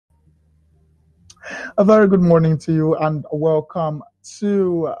A very good morning to you and welcome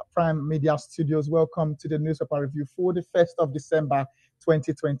to Prime Media Studios. Welcome to the newspaper review for the 1st of December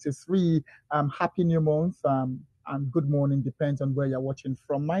 2023. Happy new month and good morning, depends on where you're watching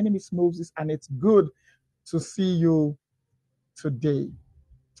from. My name is Moses and it's good to see you today.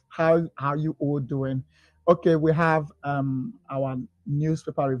 How are you all doing? Okay, we have our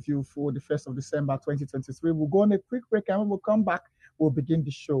newspaper review for the 1st of December 2023. We'll go on a quick break and when we'll come back, we'll begin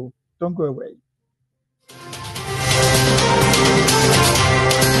the show. Don't go away.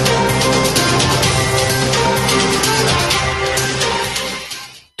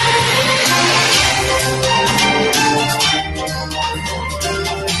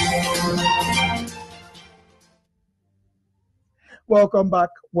 Welcome back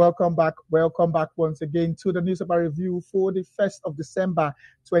once again to the newspaper review for the 1st of December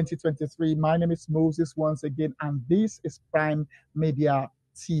 2023. My name is Moses once again, and this is Prime Media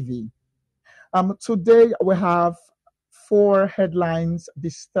TV. Today we have 4 headlines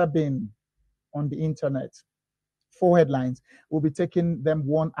disturbing on the internet. 4 headlines. We'll be taking them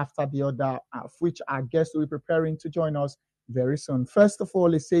one after the other, which our guests will be preparing to join us very soon. First of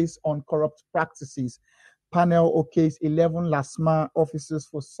all, it says on corrupt practices. Panel okays 11 LASMA officers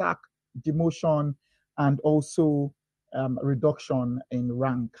for sack, demotion, and also reduction in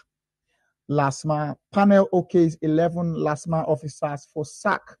rank. Panel okays 11 LASMA officers for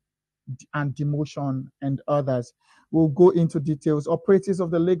sack and demotion and others. We'll go into details. Operatives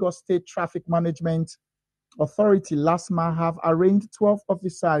of the Lagos State Traffic Management Authority, LASMA, have arraigned 12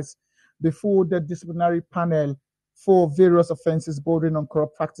 officers before the disciplinary panel for various offenses bordering on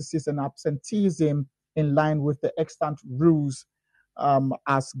corrupt practices and absenteeism in line with the extant rules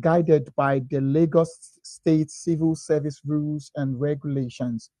as guided by the Lagos State Civil Service Rules and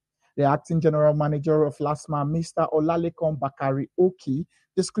Regulations. The acting general manager of LASMA, Mr. Olalekan Bakari Oki,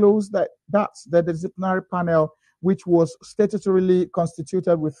 disclosed that the disciplinary panel, which was statutorily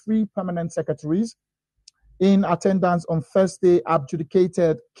constituted with 3 permanent secretaries, in attendance on Thursday,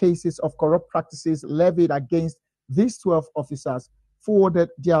 adjudicated cases of corrupt practices levied against these 12 officers, forwarded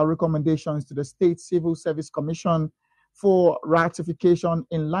their recommendations to the State Civil Service Commission for ratification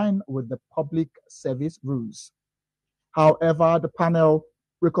in line with the public service rules. However, the panel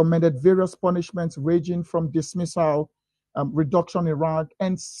recommended various punishments ranging from dismissal, reduction in rank,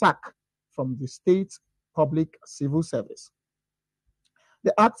 and sack from the state public civil service.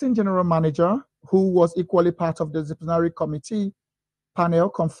 The acting general manager, who was equally part of the disciplinary committee panel,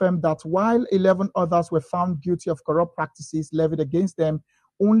 confirmed that while 11 others were found guilty of corrupt practices levied against them,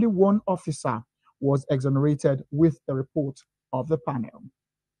 only 1 officer was exonerated with the report of the panel.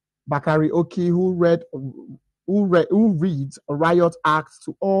 Bakari Oki, who reads Riot Act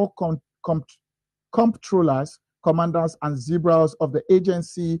to all comptrollers, commanders, and zebra's of the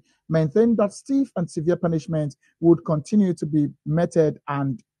agency, maintained that stiff and severe punishment would continue to be meted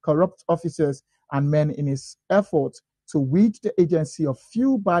and corrupt officers and men in his effort to rid the agency of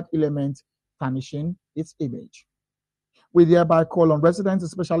few bad elements tarnishing its image. We thereby call on residents,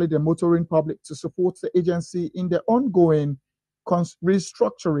 especially the motoring public, to support the agency in the ongoing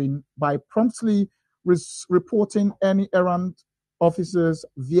restructuring by promptly reporting any errant officers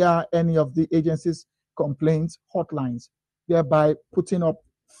via any of the agency's complaints hotlines, thereby putting up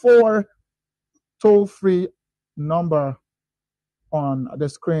 4 toll-free number on the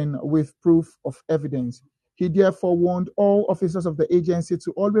screen with proof of evidence. He therefore warned all officers of the agency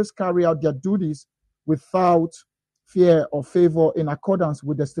to always carry out their duties without fear or favor in accordance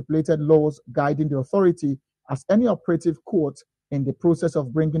with the stipulated laws guiding the authority, as any operative court in the process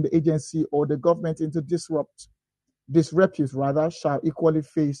of bringing the agency or the government into disrepute shall equally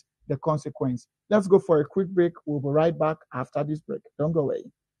face the consequence. Let's go for a quick break. We'll be right back after this break. Don't go away.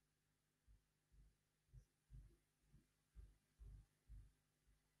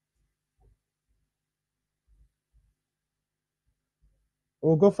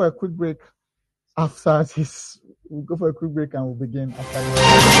 We'll go for a quick break after this. We'll go for a quick break and we'll begin after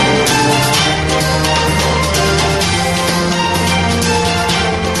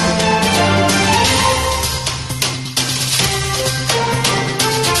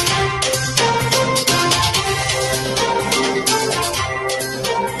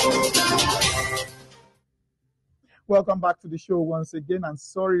Welcome back to the show once again, and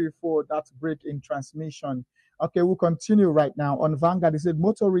sorry for that break in transmission. Okay, we'll continue right now. On Vanguard, it said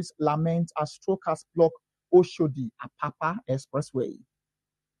motorists lament as truckers block Oshodi Apapa Expressway.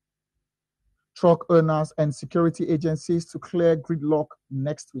 Truck owners and security agencies to clear gridlock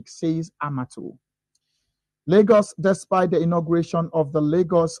next week, says Amato. Lagos, despite the inauguration of the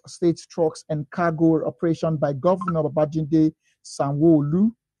Lagos State Trucks and Cargo operation by Governor Babajide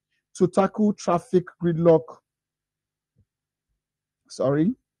Sanwo-Olu, to tackle traffic gridlock.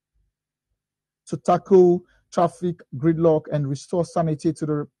 To tackle traffic gridlock and restore sanity to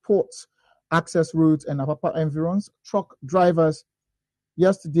the port access routes and Apapa environs, truck drivers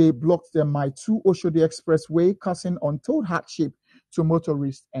yesterday blocked the Mile 2 Oshodi Expressway, causing untold hardship to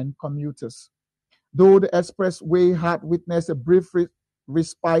motorists and commuters. Though the expressway had witnessed a brief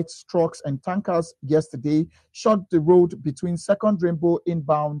respite, trucks and tankers yesterday shut the road between Second Rainbow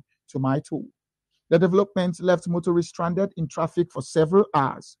inbound to Mile 2. The development left motorists stranded in traffic for several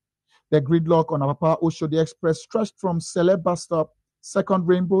hours. The gridlock on Apapa Oshodi Express stretched from Sele bus stop, Second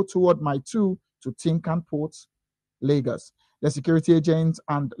Rainbow toward Mile 2 to Tinkan Port, Lagos. The security agents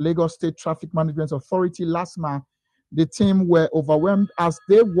and Lagos State Traffic Management Authority, LASMA, the team were overwhelmed as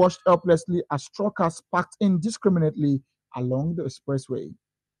they watched helplessly as truckers parked indiscriminately along the expressway.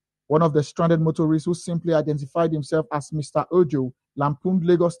 One of the stranded motorists, who simply identified himself as Mr. Ojo, lampooned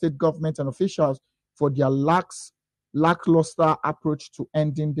Lagos State government and officials for their lackluster approach to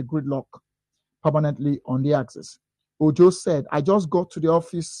ending the gridlock permanently on the axis. Ojo said, "I just got to the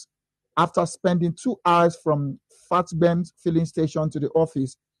office after spending 2 hours from Fatbend filling station to the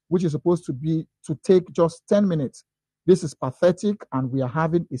office, which is supposed to take just 10 minutes. This is pathetic, and we are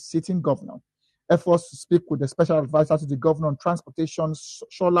having a sitting governor." Efforts to speak with the special advisor to the governor on transportation,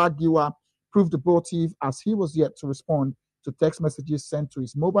 Shola Giwa, proved abortive as he was yet to respond to text messages sent to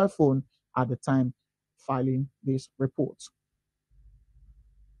his mobile phone at the time filing this report.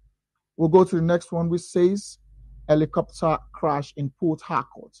 We'll go to the next one, which says helicopter crash in Port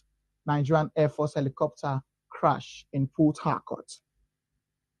Harcourt. Nigerian Air Force helicopter crash in Port Harcourt.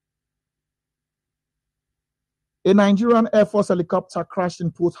 A Nigerian Air Force helicopter crashed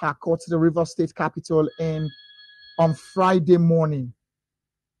in Port Harcourt, the Rivers State capital, on Friday morning.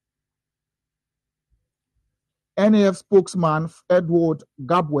 NAF spokesman Edward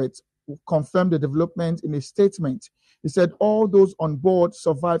Gabwet confirmed the development in a statement. He said all those on board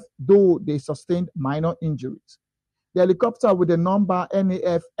survived, though they sustained minor injuries. The helicopter, with the number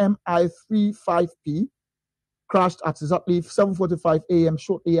NAF MI35P, crashed at exactly 7:45 a.m.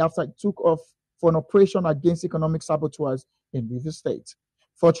 shortly after it took off for an operation against economic saboteurs in Rivers State.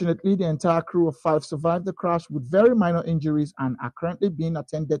 Fortunately, the entire crew of 5 survived the crash with very minor injuries and are currently being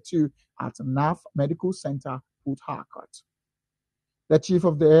attended to at NAF Medical Center, Port Harcourt. The Chief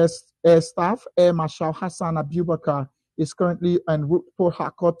of the Air Staff, Air Marshal Hassan Abubakar, is currently en route to Port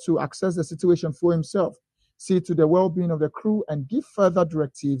Harcourt to assess the situation for himself, see to the well-being of the crew, and give further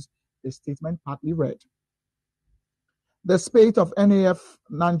directives, the statement partly read. The spate of NAF,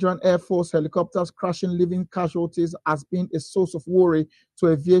 Nigerian Air Force helicopters crashing, leaving casualties, has been a source of worry to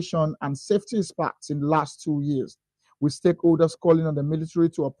aviation and safety experts in the last 2 years, with stakeholders calling on the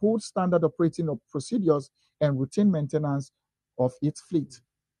military to uphold standard operating procedures and routine maintenance of its fleet.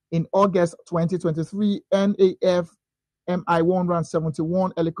 In August 2023, NAF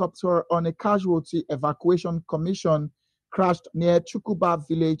MI-171 helicopter on a casualty evacuation commission crashed near Chukuba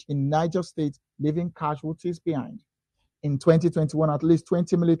village in Niger State, leaving casualties behind. In 2021, at least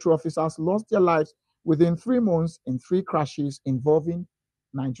 20 military officers lost their lives within 3 months in 3 crashes involving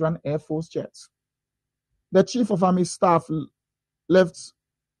Nigerian Air Force jets. The Chief of Army Staff,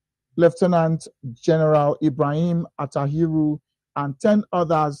 Lieutenant General Ibrahim Atahiru, and 10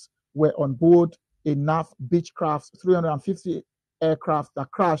 others were on board a NAF Beechcraft 350 aircraft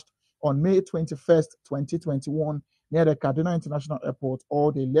that crashed on May 21st, 2021, near the Kaduna International Airport.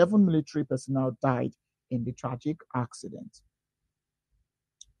 All the 11 military personnel died in the tragic accident.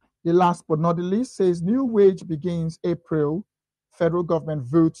 The last but not the least says new wage begins April. Federal government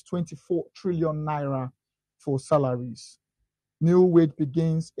votes 24 trillion naira for salaries. New wage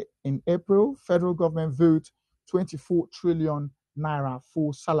begins in April. Federal government votes 24 trillion naira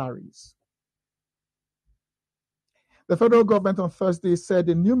for salaries. The federal government on Thursday said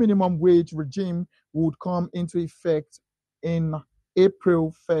the new minimum wage regime would come into effect in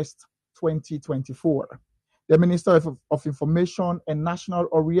April 1st, 2024. The Minister of Information and National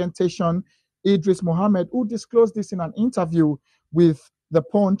Orientation, Idris Mohammed, who disclosed this in an interview with The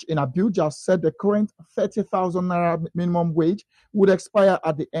Punch in Abuja, said the current 30,000 naira minimum wage would expire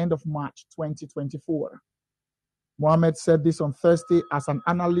at the end of March 2024. Mohammed said this on Thursday as an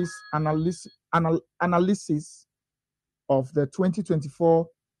analysis of the 2024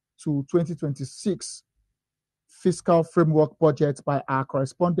 to 2026 fiscal framework budget by our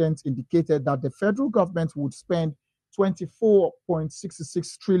correspondent indicated that the federal government would spend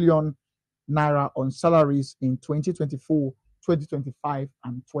 24.66 trillion naira on salaries in 2024, 2025,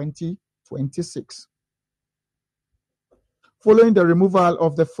 and 2026. Following the removal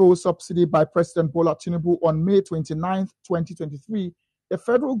of the fuel subsidy by President Bola Tinubu on May 29, 2023, the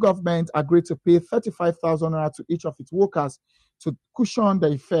federal government agreed to pay 35,000 naira to each of its workers to cushion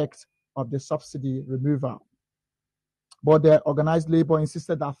the effect of the subsidy removal. But the organized labor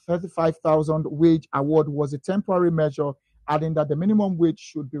insisted that 35,000 wage award was a temporary measure, adding that the minimum wage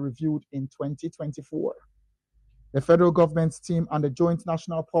should be reviewed in 2024. The federal government's team and the Joint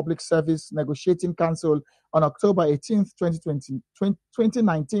National Public Service Negotiating Council on October 18,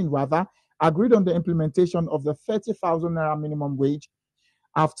 2019, agreed on the implementation of the 30,000 naira minimum wage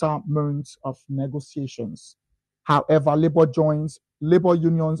after months of negotiations. However, labor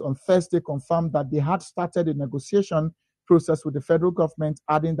unions on Thursday confirmed that they had started a negotiation process with the federal government,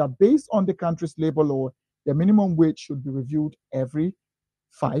 adding that based on the country's labor law, the minimum wage should be reviewed every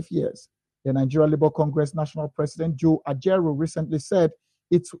 5 years. The Nigeria Labour Congress National President Joe Ajaero recently said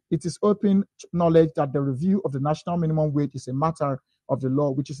it is open knowledge that the review of the national minimum wage is a matter of the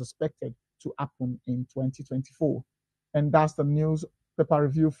law, which is expected to happen in 2024. And that's the newspaper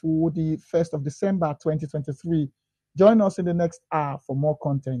review for the 1st of December 2023. Join us in the next hour for more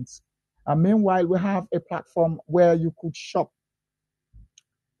content. And meanwhile, we have a platform where you could shop,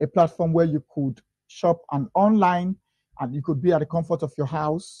 and online, and you could be at the comfort of your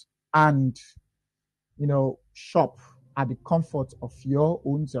house and shop at the comfort of your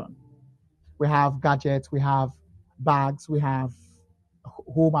own zone. We have gadgets, we have bags, we have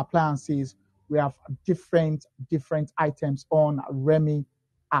home appliances, we have different items on Remi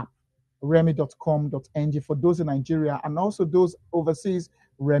app, remi.com.ng for those in Nigeria, and also those overseas,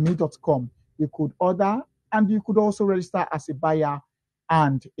 remi.com. You could order, and you could also register as a buyer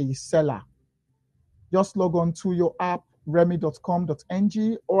and a seller. Just log on to your app,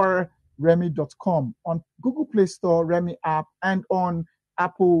 remi.com.ng or remi.com, on Google Play Store, Remi app, and on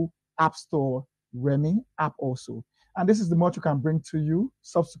Apple App Store, Remi app also. And this is the much we can bring to you.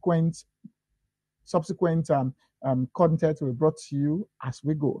 Subsequent content will be brought to you as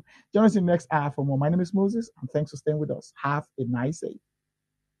we go. Join us in the next hour for more. My name is Moses, and thanks for staying with us. Have a nice day.